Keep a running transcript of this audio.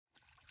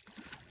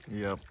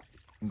Yep,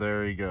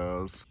 there he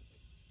goes.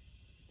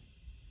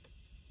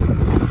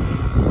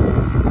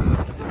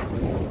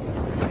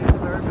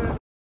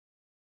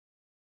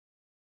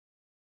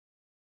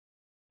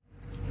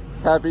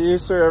 Happy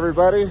Easter,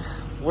 everybody.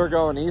 We're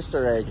going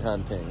Easter egg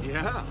hunting.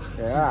 Yeah.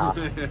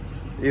 Yeah.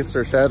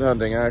 Easter shed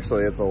hunting,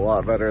 actually, it's a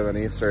lot better than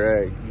Easter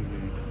egg.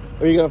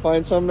 Are you gonna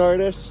find some,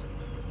 Nardis?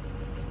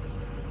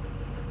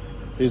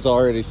 He's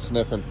already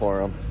sniffing for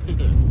them. He's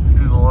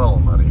a little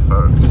money,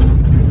 folks.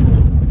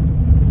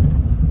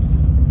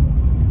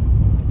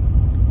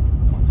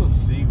 What's a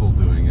seagull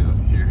doing out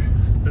here?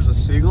 There's a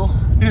seagull?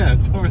 Yeah,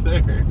 it's over there.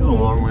 It's a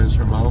long ways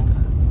from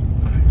home.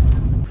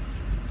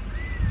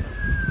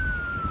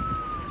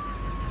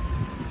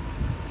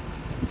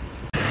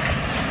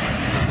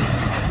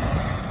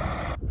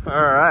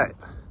 Alright,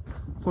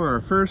 for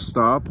our first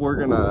stop, we're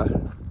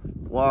gonna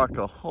walk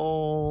a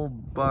whole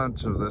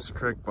bunch of this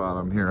creek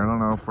bottom here. I don't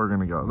know if we're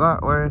gonna go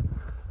that way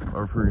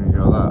or if we're gonna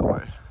go that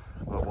way,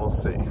 but we'll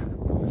see.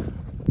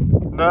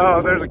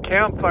 No, there's a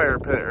campfire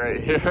pit right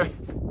here.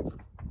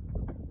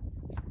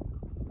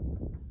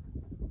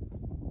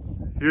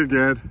 You're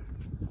good.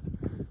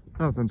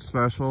 Nothing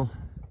special.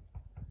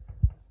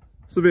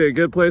 This would be a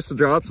good place to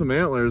drop some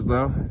antlers,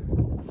 though.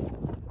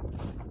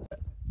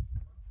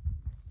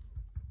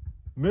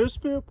 Moose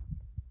poop?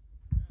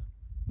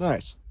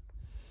 Nice.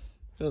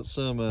 Got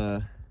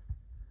some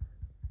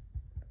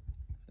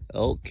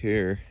elk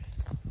here.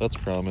 That's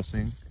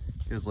promising.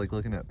 You guys like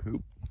looking at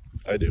poop?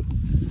 I do.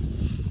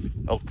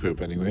 Elk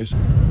poop, anyways. Oh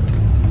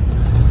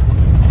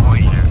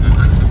yeah.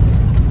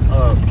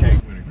 Oh, okay.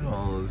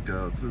 All those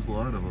goats. There's a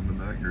lot of them in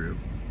that group.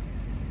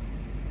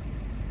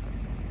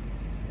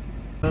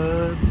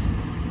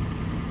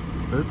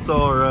 It's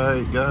all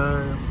right,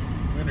 guys.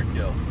 Winter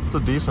kill. It's a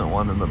decent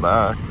one in the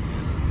back.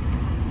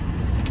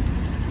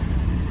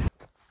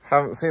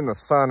 Haven't seen the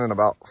sun in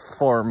about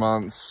 4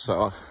 months,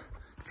 so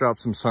drop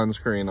some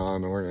sunscreen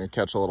on and we're gonna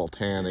catch a little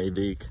tan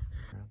A-deek.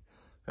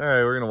 All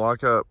right, we're gonna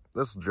walk up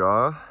this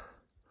jaw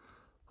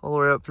all the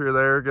way up through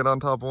there, get on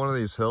top of one of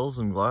these hills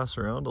and glass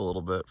around a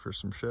little bit for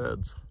some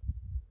sheds.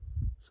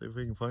 See if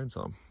we can find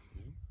some.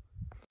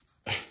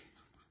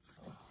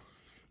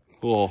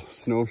 Cool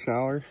snow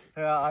shower.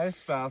 Yeah,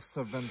 ice baths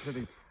have been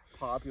pretty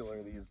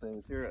popular these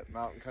days. Here at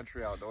Mountain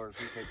Country Outdoors,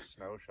 we take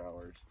snow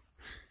showers.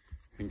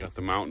 And got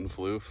the mountain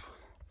floof.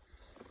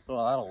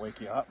 Well, that'll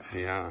wake you up.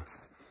 Yeah.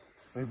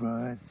 Hey,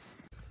 bud.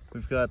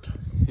 We've got,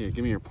 Here,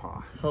 give me your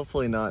paw.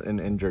 hopefully not an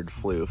injured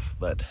floof,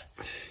 but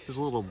there's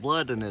a little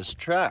blood in his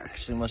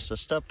tracks. He must have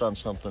stepped on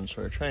something,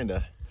 so we're trying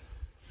to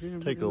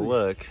take a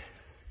look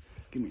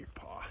Give me your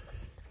paw.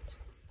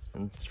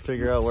 and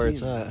figure out where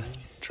it's at.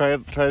 Try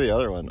the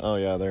other one. Oh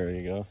yeah, there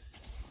you go.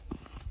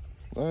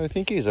 Well, I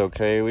think he's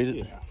okay.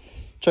 We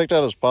checked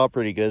out his paw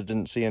pretty good.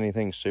 Didn't see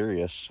anything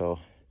serious, so.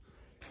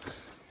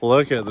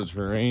 Look at the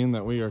terrain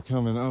that we are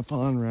coming up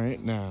on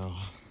right now.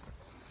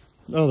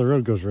 Oh, the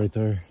road goes right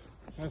there.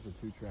 That's a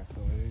 2-track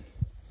though, I think.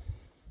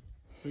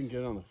 We can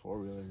get on the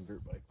 4-wheeler and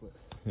dirt bike, but.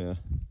 Yeah.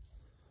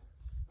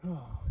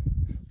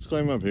 Let's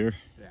climb up here.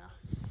 Yeah.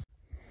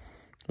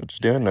 What you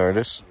doing,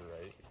 Nardis?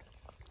 Right.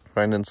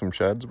 Finding some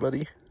sheds,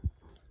 buddy?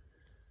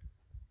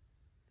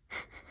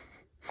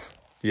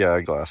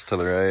 Yeah, glass to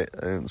the right.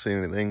 I didn't see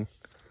anything.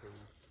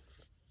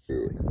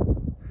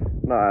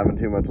 Not having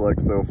too much luck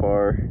so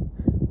far.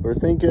 We're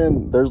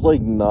thinking there's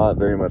like not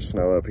very much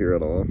snow up here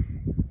at all.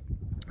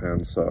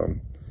 And so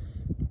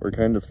we're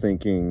kind of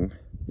thinking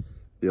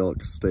the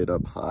elk stayed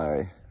up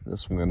high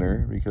this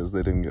winter because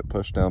they didn't get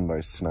pushed down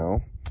by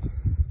snow.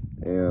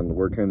 And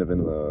we're kind of in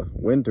the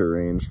winter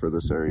range for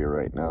this area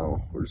right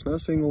now. We're just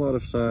not seeing a lot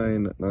of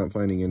sign, not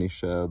finding any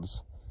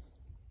sheds.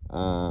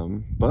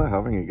 But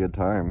having a good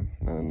time,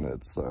 and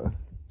it's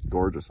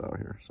gorgeous out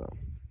here. So,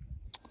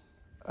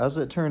 as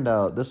it turned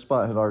out, this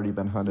spot had already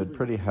been hunted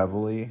pretty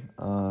heavily,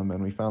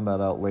 and we found that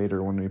out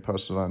later when we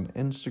posted on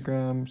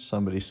Instagram.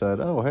 Somebody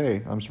said, "Oh,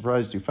 hey, I'm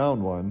surprised you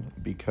found one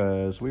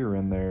because we were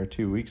in there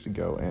 2 weeks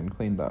ago and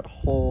cleaned that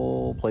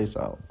whole place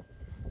out."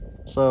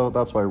 So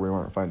that's why we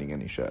weren't finding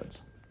any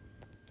sheds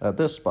at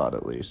this spot,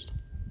 at least.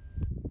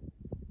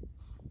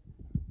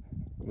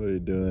 What are you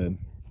doing?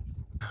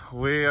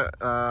 We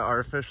are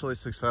officially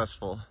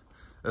successful.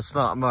 It's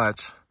not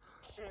much,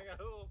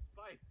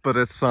 but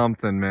it's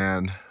something,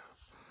 man.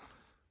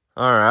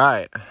 All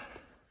right.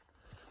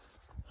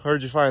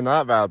 Where'd you find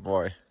that bad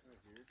boy?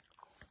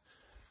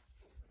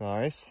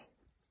 Nice.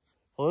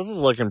 Well, this is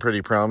looking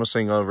pretty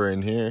promising over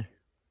in here.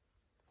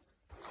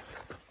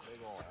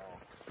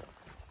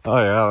 Oh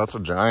yeah, that's a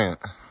giant.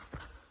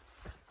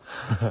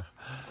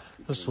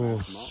 Just a little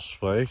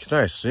spike.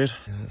 Nice, dude.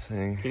 That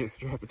thing. Can't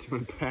strap it to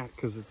my back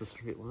because it's a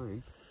straight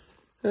line.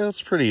 Yeah,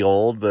 it's pretty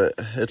old, but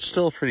it's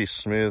still pretty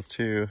smooth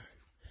too.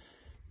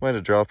 Might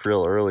have dropped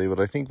real early, but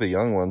I think the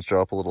young ones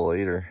drop a little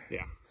later.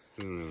 Yeah.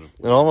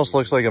 It almost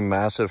looks like a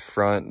massive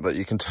front, but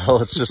you can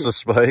tell it's just a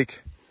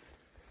spike.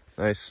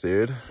 Nice,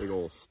 dude. Big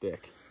old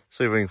stick.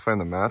 See if we can find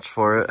the match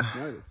for it.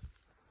 Nice.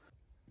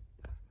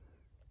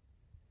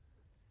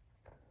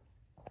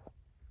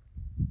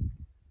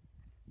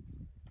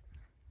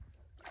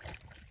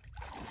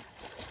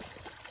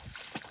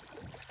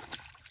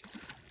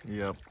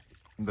 Yep,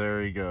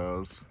 there he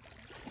goes.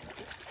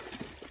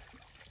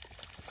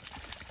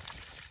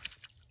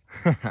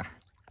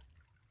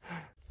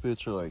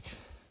 Boots are like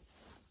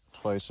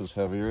twice as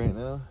heavy right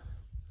now.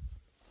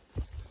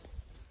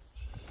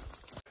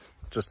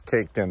 Just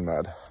caked in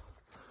mud.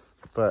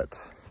 But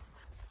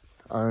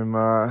I'm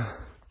kind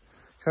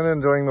of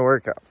enjoying the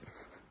workout.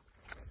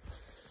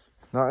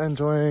 Not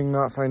enjoying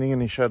not finding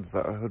any sheds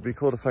though. It would be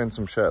cool to find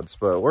some sheds,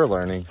 but we're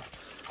learning.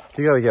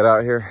 You gotta get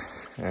out here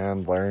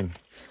and learn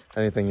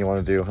anything you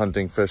want to do,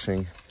 hunting,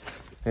 fishing,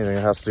 anything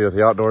that has to do with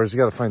the outdoors. You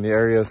gotta find the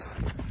areas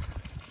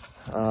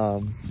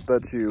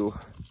that you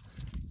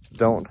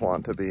don't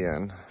want to be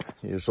in,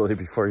 usually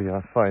before you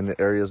find the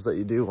areas that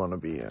you do want to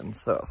be in.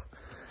 So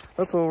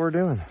that's what we're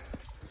doing.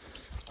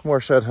 More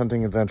shed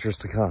hunting adventures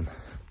to come.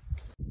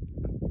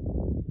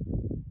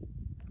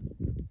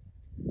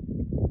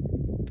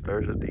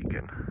 There's a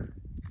deacon.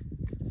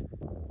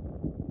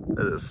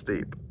 It is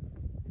steep.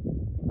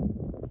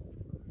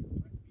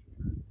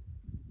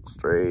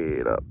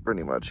 Straight up,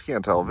 pretty much. You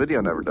can't tell.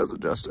 Video never does it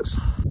justice.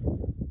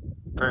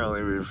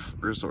 Apparently we've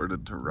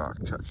resorted to rock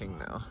chucking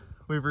now.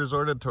 We've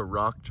resorted to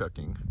rock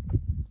chucking.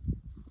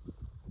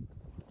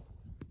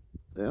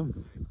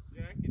 Damn.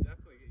 Yeah, I could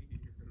definitely get you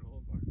here for an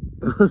old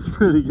bar. That's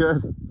pretty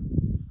good.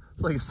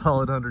 It's like a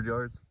solid 100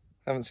 yards.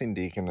 Haven't seen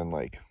Deacon in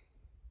like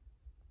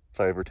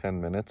 5 or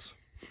 10 minutes.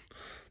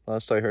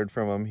 Last I heard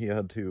from him, he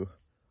had to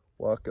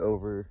walk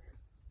over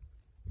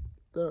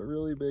that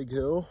really big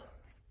hill.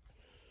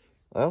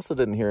 I also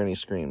didn't hear any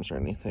screams or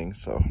anything,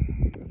 so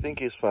I think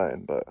he's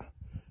fine, but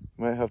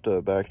might have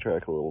to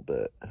backtrack a little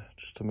bit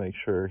just to make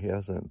sure he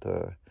hasn't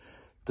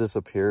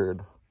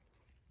disappeared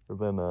or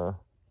been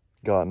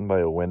gotten by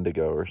a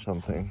Wendigo or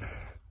something.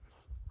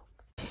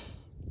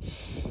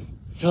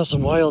 Got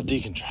some wild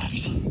Deacon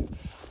tracks.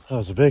 That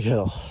was a big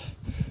hill.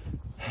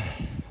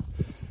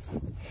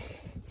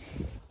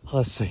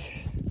 Let's see.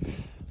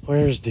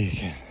 Where's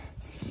Deacon?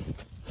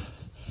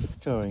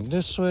 Going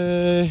this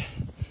way.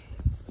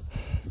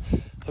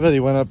 I bet he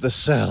went up the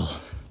cell.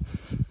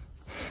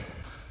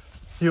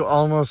 You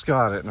almost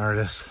got it,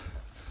 Nardis.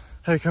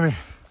 Hey, come here.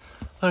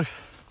 Look.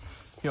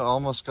 You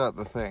almost got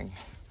the thing.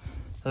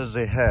 That is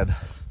a head,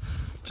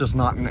 just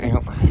not an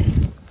antler.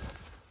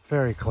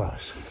 Very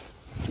close.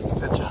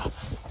 Good job.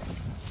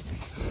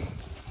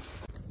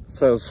 It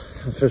says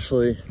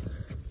officially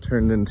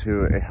turned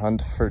into a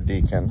hunt for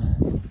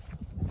Deacon.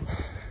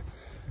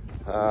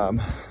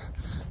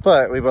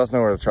 But we both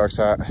know where the truck's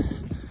at.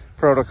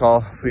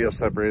 Protocol, if we get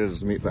separated, is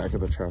to meet back at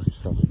the truck.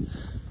 So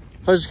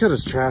I just cut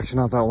his tracks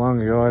not that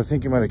long ago. I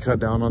think he might have cut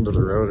down onto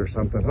the road or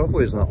something.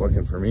 Hopefully he's not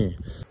looking for me.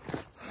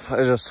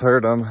 I just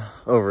heard him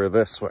over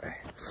this way.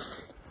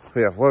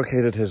 We have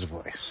located his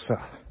voice, so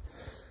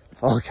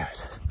all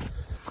good.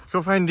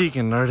 Go find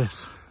Deacon,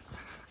 Nardis.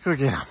 Go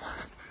get him.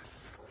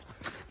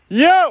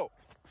 Yo!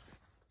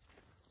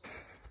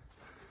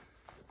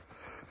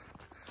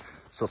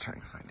 Still trying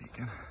to find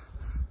Deacon.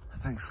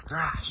 That thing's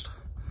thrashed.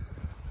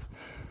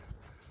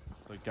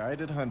 The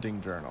Guided Hunting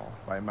Journal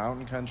by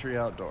Mountain Country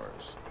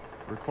Outdoors.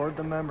 Record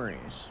the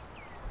memories.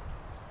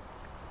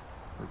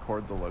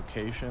 Record the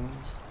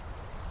locations.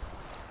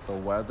 The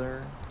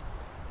weather.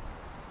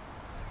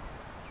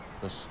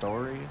 The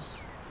stories.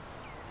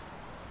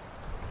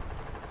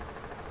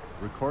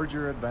 Record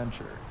your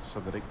adventure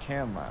so that it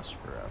can last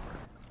forever.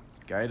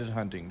 Guided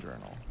Hunting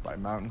Journal by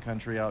Mountain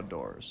Country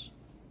Outdoors.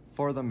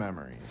 For the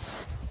memories.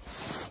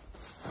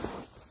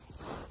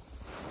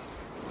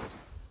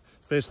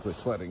 Basically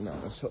sledding down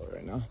this hill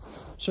right now.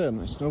 Should have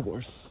my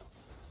snowboard.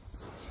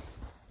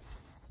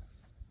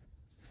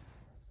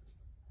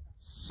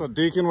 So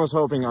Deacon was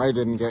hoping I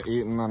didn't get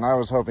eaten, and I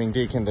was hoping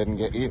Deacon didn't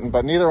get eaten,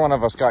 but neither one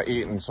of us got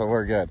eaten, so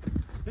we're good.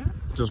 Yeah.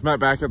 Just met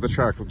back at the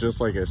truck, just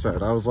like I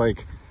said. I was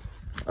like,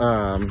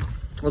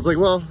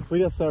 well, we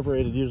got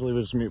separated. Usually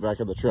we just meet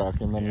back at the truck,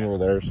 and then we were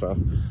there, so.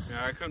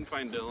 Yeah, I couldn't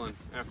find Dylan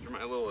after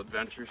my little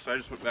adventure, so I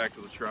just went back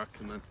to the truck,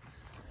 and then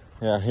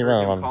yeah, he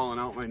ran on. Calling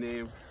out my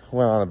name.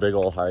 Went on a big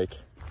old hike.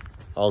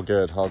 All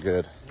good, all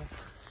good.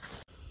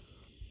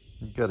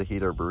 You gotta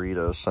heat our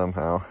burritos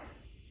somehow.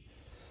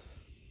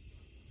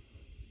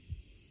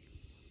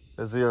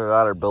 It's either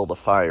that or build a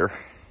fire.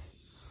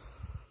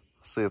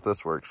 See if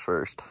this works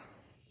first.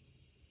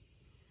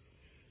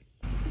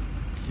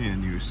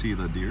 Can you see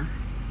the deer?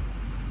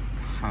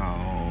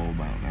 How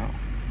about now?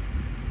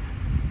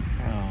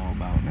 How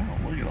about now?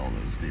 Look at all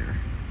those deer.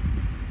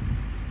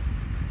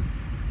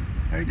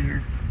 Hey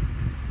deer.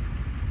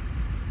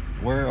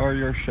 Where are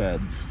your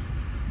sheds?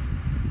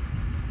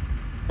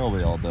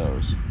 Probably all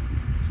does.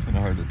 It's kind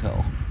of hard to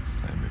tell this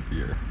time of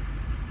year.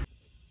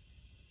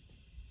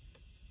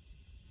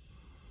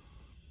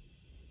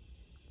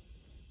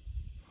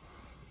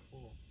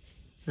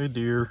 Hey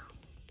deer.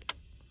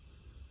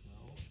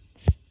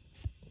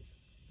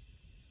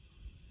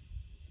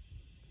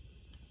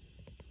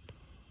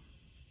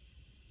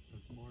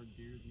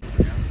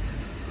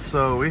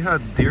 So we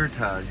had deer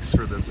tags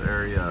for this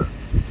area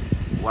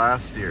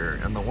last year,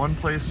 and the one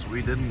place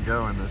we didn't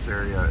go in this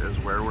area is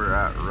where we're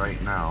at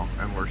right now,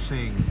 and we're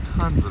seeing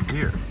tons of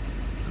deer.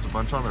 There's a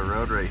bunch on the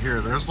road right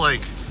here. There's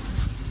like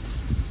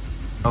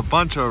a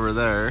bunch over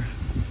there.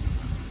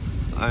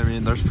 I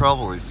mean, there's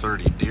probably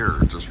 30 deer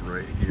just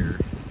right here.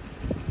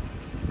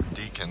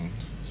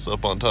 Deacon's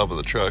up on top of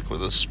the truck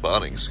with his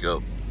spotting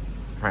scope,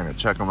 trying to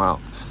check them out.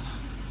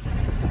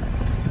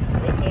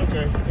 That's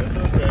okay. That's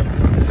okay.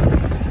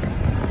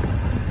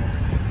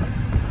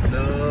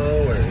 No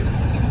worries.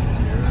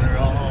 You're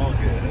all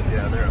good.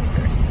 Yeah, they're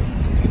okay.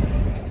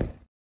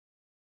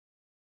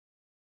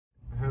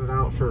 Headed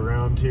out for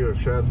round 2 of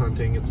shed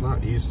hunting. It's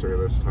not Easter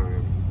this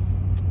time,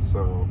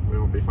 so we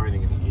won't be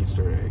finding any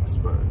Easter eggs,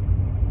 but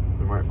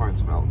we might find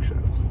some elk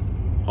sheds.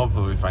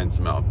 Hopefully we find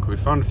some elk. We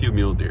found a few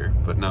mule deer,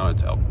 but now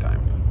it's elk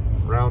time.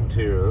 Round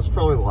 2. This is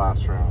probably the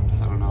last round.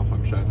 I don't know if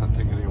I'm shed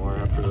hunting anymore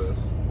after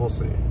this. We'll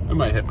see. I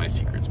might hit my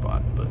secret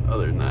spot, but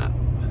other than that,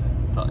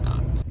 probably not.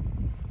 A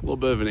little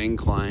bit of an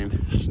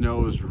incline.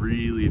 Snow is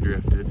really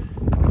drifted.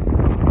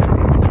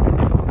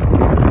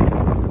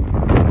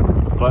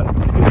 But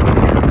it's a good thing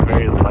you're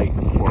very light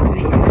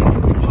four-wheeler.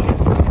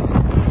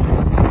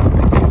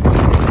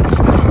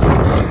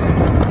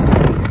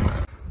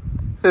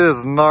 It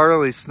is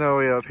gnarly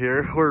snowy up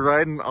here. We're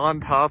riding on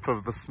top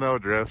of the snow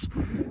drifts,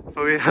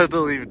 but we had to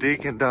leave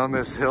Deacon down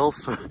this hill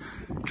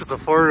because the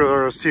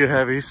four-wheeler was too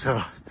heavy,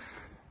 so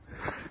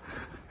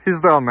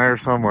he's down there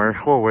somewhere.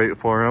 We'll wait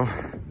for him.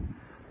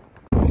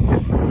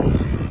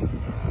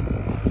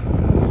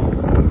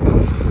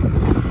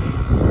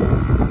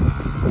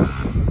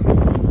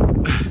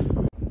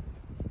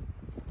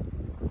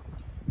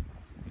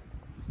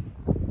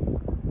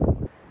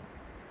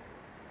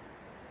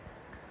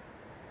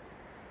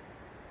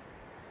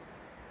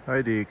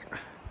 Hi, Deke.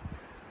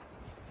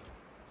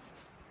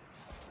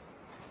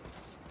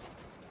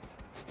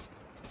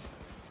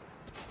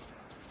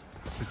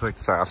 Looks like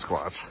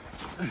Sasquatch.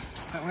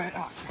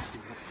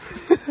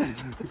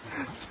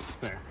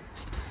 There.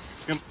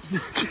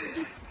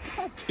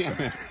 God damn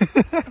it.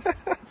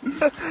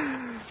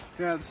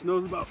 Yeah, the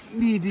snow's about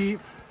knee deep.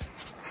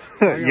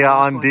 Yeah,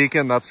 on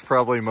Deacon, that's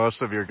probably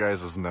most of your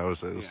guys'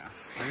 noses. Yeah,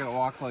 I gotta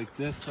walk like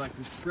this so I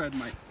can spread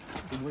my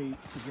weight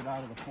to get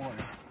out of the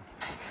forest.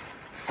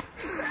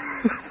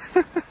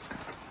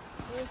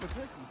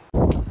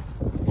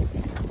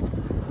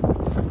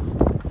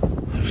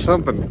 There's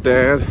something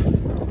dead.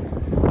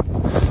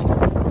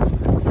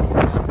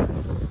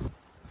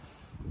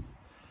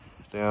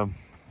 Damn.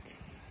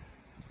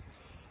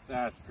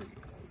 That's pretty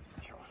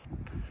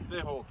old. They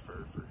hold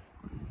fur for.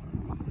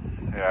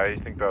 Yeah, you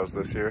think that was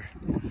this year?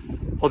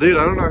 Well, dude,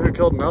 I don't know who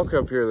killed an elk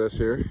up here this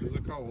year.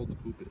 Look how old the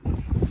poop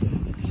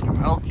is. Some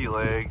elky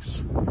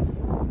legs.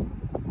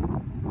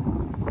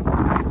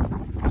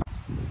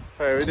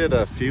 Alright, we did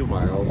a few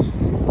miles.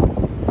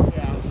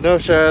 Yeah. No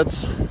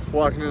sheds,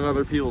 walking in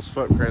other people's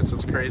footprints.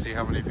 It's crazy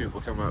how many people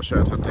come out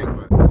shed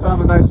hunting, but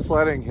found a nice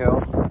sledding hill.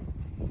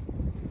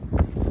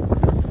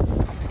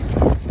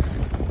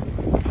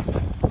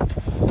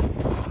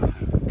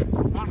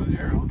 Found an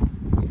arrow.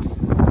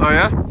 Oh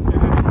yeah?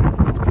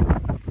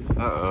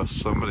 Uh-oh,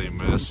 somebody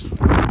missed.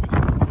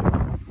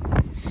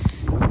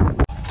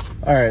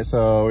 Alright,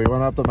 so we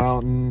went up the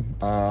mountain,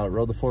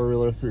 rode the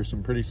four-wheeler through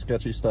some pretty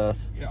sketchy stuff.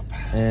 Yep.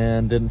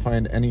 And didn't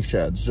find any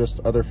sheds, just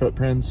other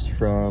footprints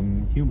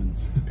from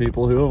Humans.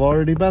 people who have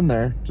already been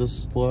there,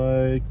 just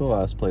like the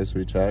last place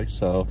we checked.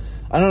 So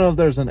I don't know if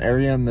there's an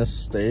area in this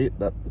state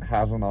that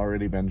hasn't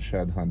already been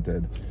shed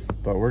hunted,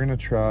 but we're gonna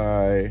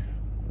try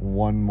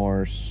one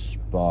more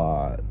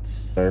spot.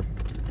 There,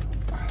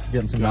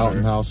 getting some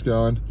mountain house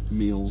going,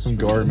 Meals. some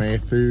gourmet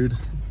food.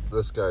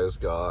 This guy's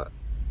got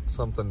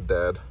something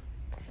dead.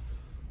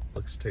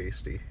 Looks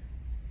tasty.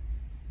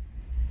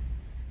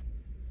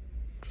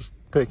 Just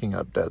picking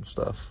up dead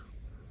stuff.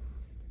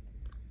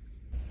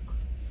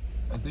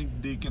 I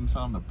think Deacon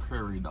found a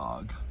prairie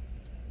dog.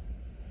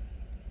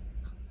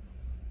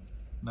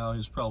 Now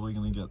he's probably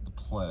gonna get the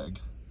plague.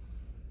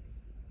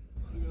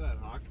 Look at that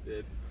hawk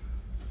did.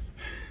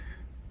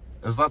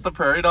 Is that the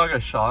prairie dog I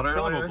shot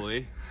earlier?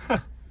 Probably.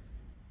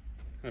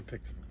 I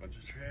picked up a bunch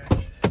of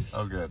trash.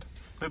 Oh good.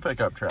 We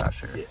pick up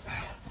trash here. Yeah.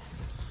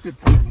 Good.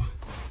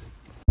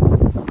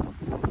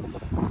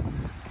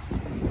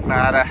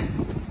 Nada.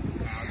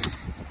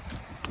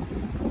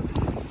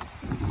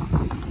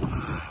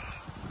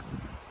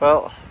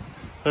 Well,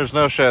 there's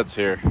no sheds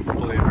here,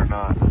 believe it or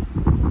not.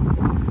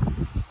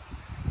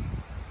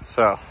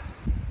 So,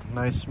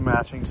 nice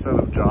matching set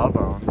of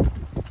jawbone.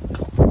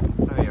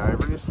 Any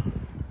ivories?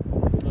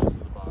 Most of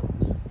the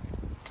bottoms.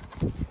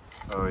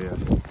 Oh yeah.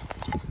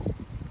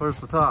 Where's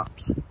the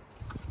tops?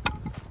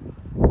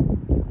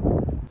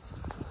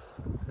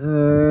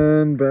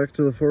 And back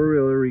to the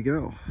four-wheeler we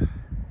go.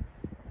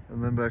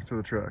 And then back to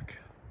the truck.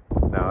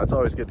 Now, it's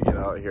always good to get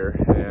out here,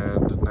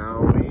 and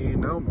now we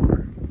know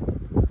more.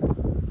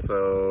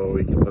 So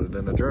we can put it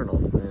in a journal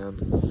and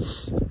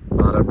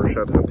not ever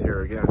shed hunt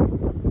here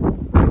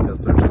again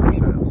because there's no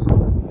sheds.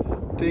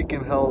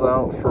 Deacon held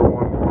out for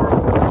one more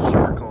little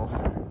circle.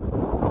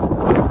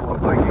 Doesn't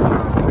look like he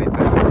found anything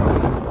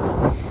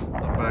rough.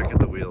 I'm back at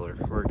the wheeler.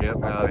 We're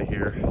getting out of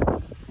here.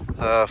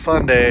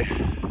 Fun day.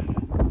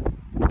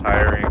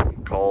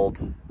 Tiring,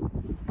 cold,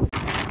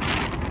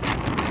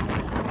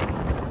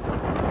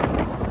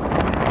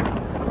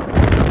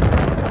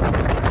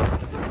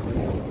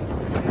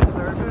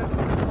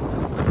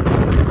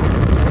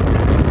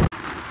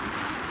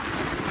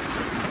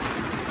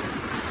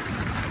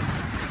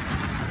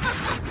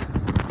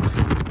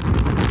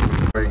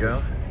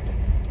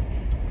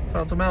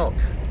 Found some elk.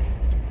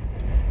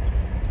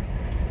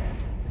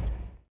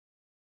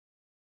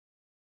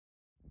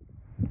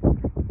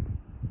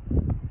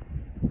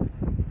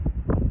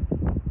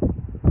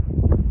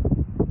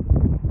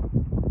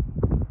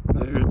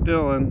 There's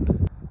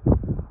Dylan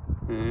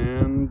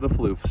and the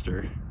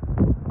floofster.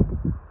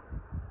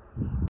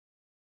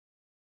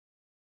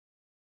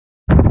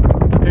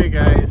 Hey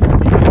guys,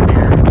 Deacon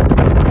here.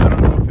 I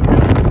don't know if you'll be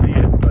able to see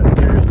it, but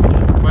there's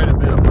quite a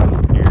bit of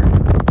poop here.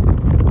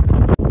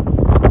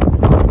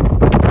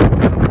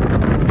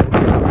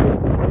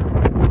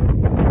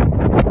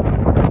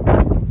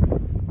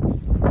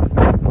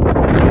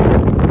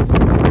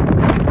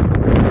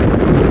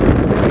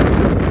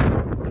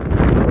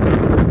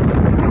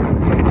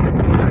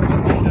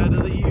 Second shed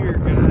of the year,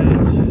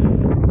 guys.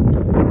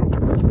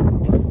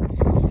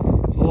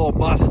 It's a little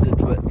busted,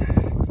 but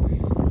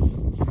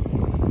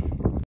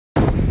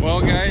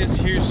well, guys,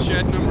 here's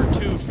shed number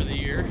 2 for the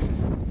year.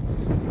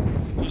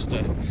 Just a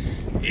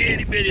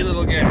itty bitty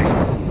little guy.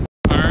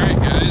 Alright,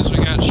 guys, we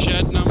got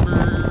shed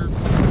number 4,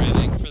 I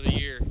think, for the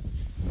year.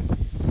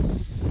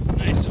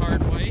 Nice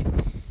hard white.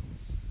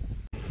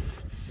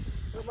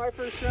 That's my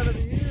first shed of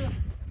the year.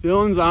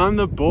 Dylan's on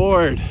the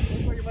board.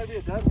 Looks like it might be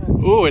a dead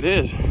one. Oh, it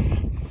is.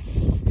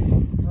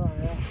 Oh,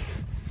 yeah.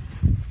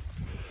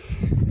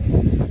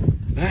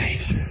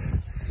 Nice. A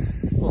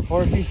little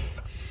forky.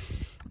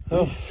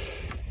 Oh.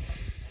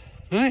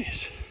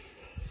 Nice.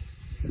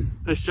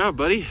 Nice job,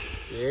 buddy.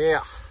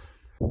 Yeah.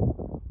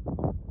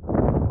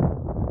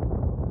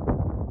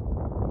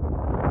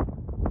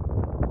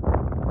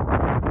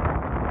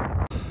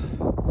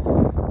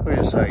 We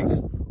just hiked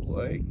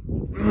like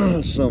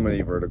so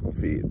many vertical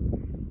feet.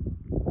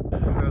 I'm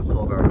gonna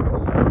slow down a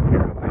little bit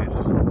here at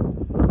least.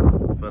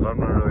 But I'm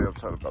not really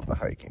upset about the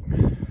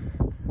hiking.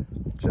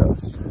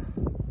 Just a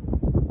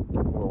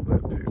little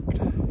bit pooped.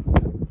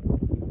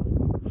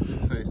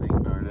 What do you think,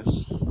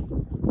 Nardis?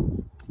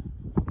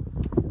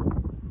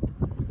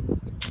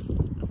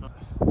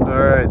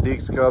 Alright,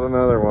 Deke's got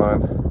another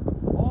one.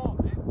 Oh,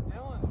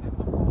 Dylan, it's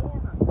a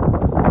 4.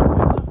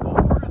 It's a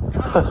 4. It's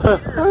got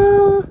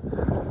a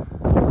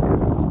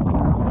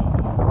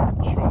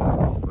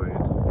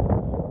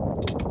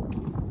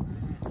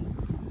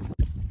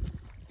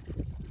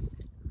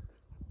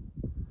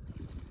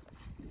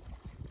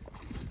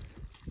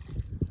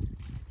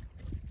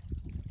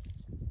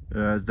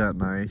Yeah, is that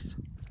nice?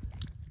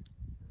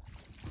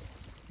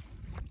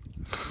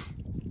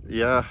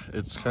 Yeah,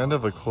 it's kind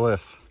of a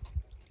cliff.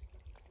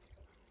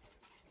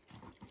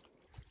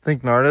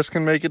 Think Nardis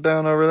can make it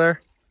down over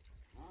there?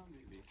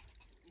 Maybe.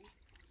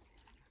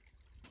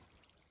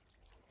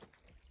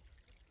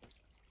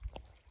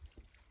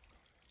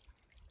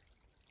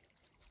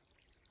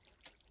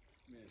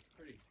 I mean, it's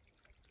pretty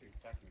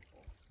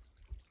technical.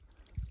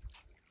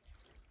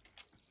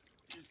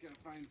 You just gotta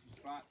find some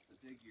spots to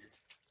dig your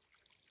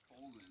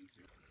holes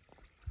into.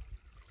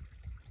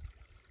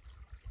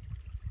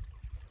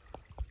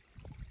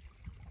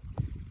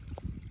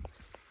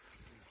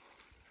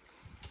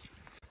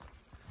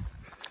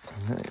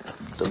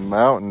 The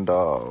mountain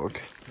dog.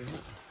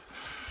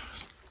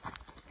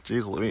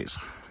 Jeez Louise.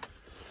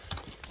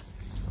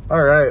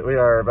 All right, we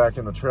are back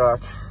in the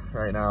truck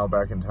right now,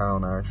 back in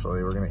town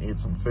actually. We're gonna eat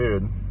some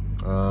food.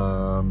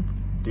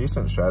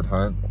 Decent shed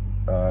hunt.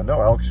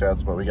 No elk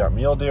sheds, but we got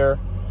mule deer.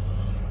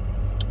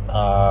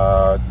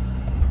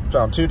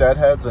 Found 2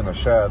 deadheads in a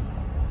shed.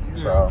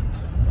 So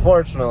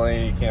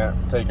fortunately you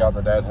can't take out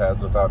the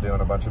deadheads without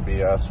doing a bunch of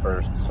BS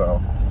first,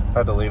 so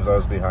had to leave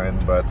those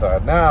behind.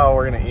 But now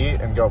we're gonna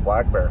eat and go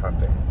black bear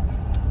hunting,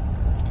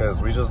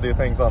 because we just do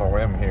things on a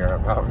whim here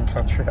at Mountain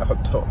Country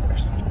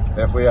Outdoors.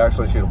 If we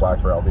actually shoot a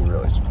black bear, I'll be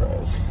really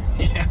surprised.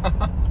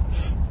 Yeah.